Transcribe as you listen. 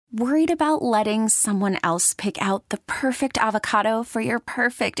Worried about letting someone else pick out the perfect avocado for your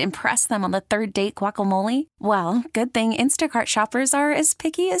perfect impress them on the third date guacamole? Well, good thing Instacart shoppers are as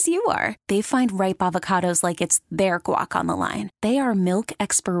picky as you are. They find ripe avocados like it's their guac on the line. They are milk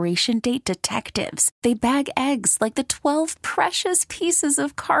expiration date detectives. They bag eggs like the 12 precious pieces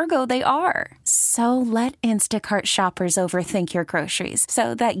of cargo they are. So let Instacart shoppers overthink your groceries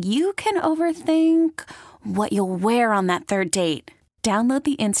so that you can overthink what you'll wear on that third date. Download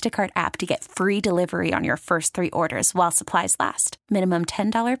the Instacart app to get free delivery on your first 3 orders while supplies last. Minimum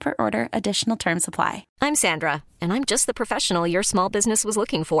 $10 per order. Additional terms apply. I'm Sandra, and I'm just the professional your small business was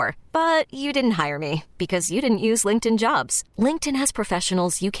looking for. But you didn't hire me because you didn't use LinkedIn Jobs. LinkedIn has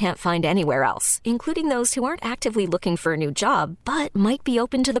professionals you can't find anywhere else, including those who aren't actively looking for a new job, but might be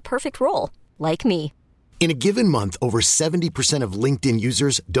open to the perfect role, like me. In a given month, over 70% of LinkedIn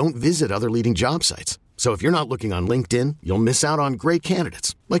users don't visit other leading job sites. So if you're not looking on LinkedIn, you'll miss out on great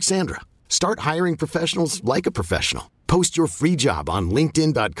candidates like Sandra. Start hiring professionals like a professional. Post your free job on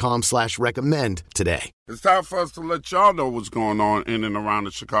linkedin.com/recommend today. It's time for us to let y'all know what's going on in and around the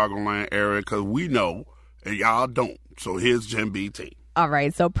Chicagoland area because we know and y'all don't. So here's Jim BT. All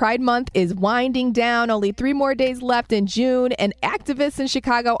right, so Pride Month is winding down. Only 3 more days left in June, and activists in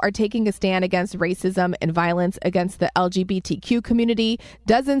Chicago are taking a stand against racism and violence against the LGBTQ community.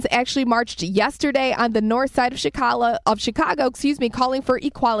 Dozens actually marched yesterday on the north side of Chicago, calling for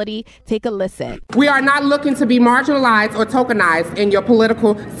equality. Take a listen. We are not looking to be marginalized or tokenized in your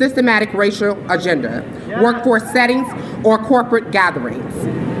political, systematic racial agenda, workforce settings, or corporate gatherings.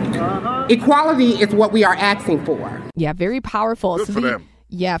 Equality is what we are asking for. Yeah, very powerful. Good for them.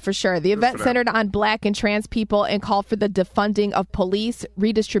 Yeah, for sure. The event centered on Black and trans people and called for the defunding of police,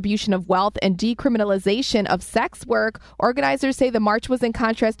 redistribution of wealth, and decriminalization of sex work. Organizers say the march was in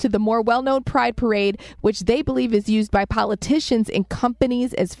contrast to the more well-known Pride Parade, which they believe is used by politicians and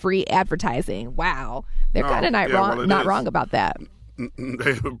companies as free advertising. Wow. They're kind of not wrong about that.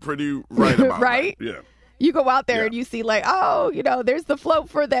 They're pretty right about right? that. Yeah. You go out there and you see there's the float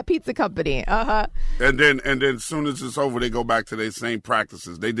for that pizza company. And then as soon as it's over, they go back to their same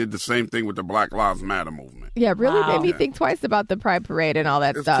practices. They did the same thing with the Black Lives Matter movement. Yeah, really made me think twice about the Pride Parade and all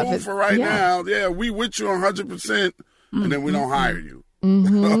that stuff. Cool for right now. Yeah, we with you 100%, and then we don't hire you.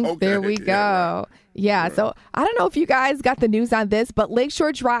 Mm-hmm. Okay. There we go. Yeah, so I don't know if you guys got the news on this, but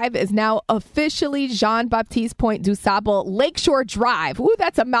Lakeshore Drive is now officially Jean-Baptiste Point du Sable Lakeshore Drive. Ooh,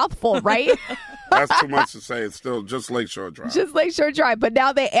 that's a mouthful, right? That's too much to say. It's still just Lakeshore Drive. Just Lakeshore Drive. But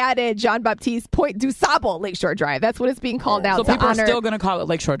now they added Jean-Baptiste Point du Sable Lakeshore Drive. That's what it's being called now. So people are still going to call it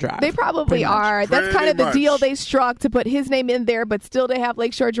Lakeshore Drive. They probably are. That's kind of the deal they struck, to put his name in there, but still to have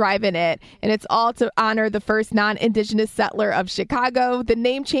Lakeshore Drive in it. And it's all to honor the first non-Indigenous settler of Chicago. The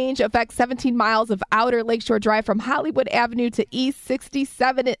name change affects 17 miles of outer Lakeshore Drive from Hollywood Avenue to East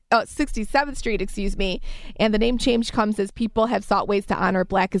 67th Street, And the name change comes as people have sought ways to honor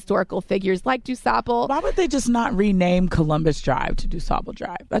Black historical figures like DuSable. Why would they just not rename Columbus Drive to DuSable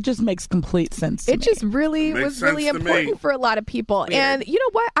Drive? That just makes complete sense to me. It just really was really important for a lot of people. Yeah. And you know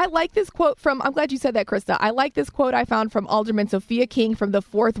what? I like this quote from, I'm glad you said that, Krista. I like this quote I found from Alderman Sophia King from the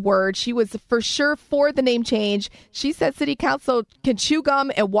Fourth Ward. She was for sure for the name change. She said City Council can chew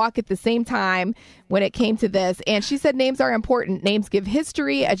gum and walk at the same time when it came to this. And she said names are important. Names give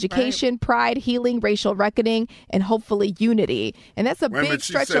history, education, pride, healing, racial reckoning, and hopefully unity. And that's a big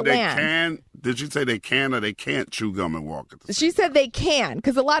stretch of land. Did you say they can or they can't chew gum and walk at the same time? She said they can,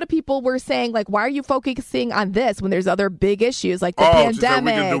 because a lot of people were saying, like, why are you focusing on this when there's other big issues like the pandemic? She said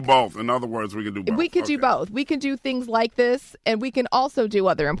we can do both. In other words, we can do both. We could do both. We can do things like this, and we can also do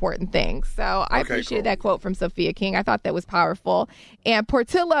other important things. So I appreciated that quote from Sophia King. I thought that was powerful. And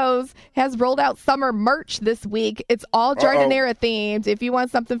Portillo's has rolled out summer merch this week. It's all Giardiniera themed. If you want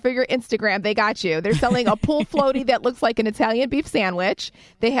something for your Instagram, they got you. They're selling a pool floaty that looks like an Italian beef sandwich.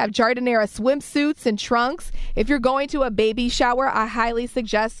 They have Giardiniera swimsuits and trunks. If you're going to a baby shower, I highly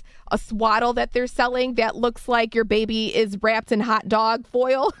suggest a swaddle that they're selling that looks like your baby is wrapped in hot dog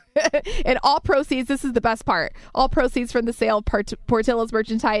foil. And all proceeds, this is the best part, all proceeds from the sale of Portillo's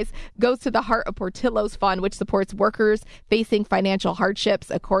merchandise goes to the Heart of Portillo's Fund, which supports workers facing financial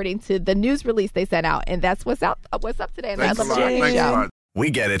hardships, according to the news release they sent out. And that's what's up today. Thanks a lot. Thanks a lot. We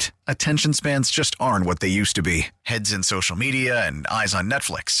get it. Attention spans just aren't what they used to be. Heads in social media and eyes on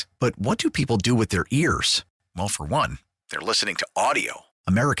Netflix. But what do people do with their ears? Well, for one, they're listening to audio.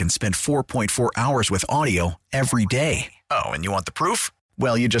 Americans spend 4.4 hours with audio every day. Oh, and you want the proof?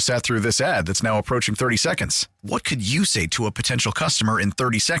 Well, you just sat through this ad that's now approaching 30 seconds. What could you say to a potential customer in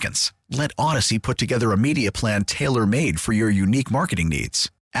 30 seconds? Let Odyssey put together a media plan tailor-made for your unique marketing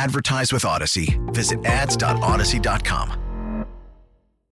needs. Advertise with Odyssey. Visit ads.odyssey.com.